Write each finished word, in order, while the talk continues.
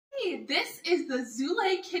Hey, this is the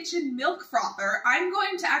Zulay Kitchen Milk Frother. I'm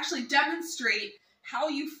going to actually demonstrate how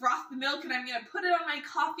you froth the milk, and I'm going to put it on my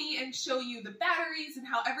coffee and show you the batteries and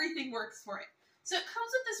how everything works for it. So it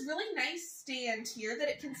comes with this really nice stand here that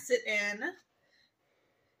it can sit in,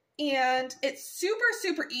 and it's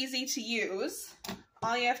super easy to use.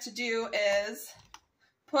 All you have to do is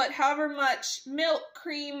put however much milk,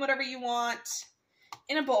 cream, whatever you want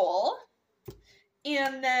in a bowl.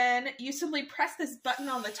 And then you simply press this button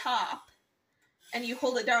on the top and you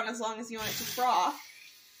hold it down as long as you want it to froth.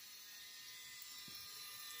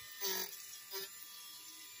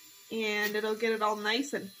 And it'll get it all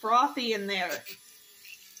nice and frothy in there.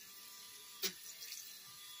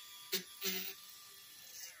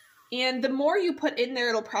 And the more you put in there,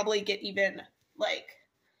 it'll probably get even like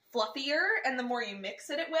fluffier, and the more you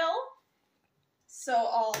mix it, it will. So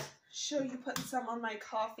I'll show you putting some on my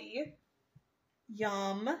coffee.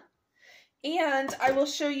 Yum. And I will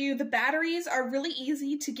show you the batteries are really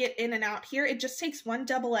easy to get in and out here. It just takes one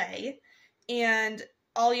AA, and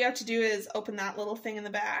all you have to do is open that little thing in the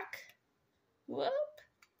back. Whoop.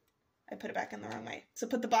 I put it back in the wrong way. So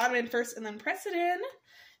put the bottom in first and then press it in.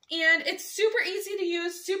 And it's super easy to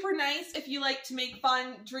use, super nice if you like to make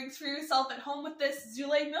fun drinks for yourself at home with this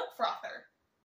Zulay milk frother.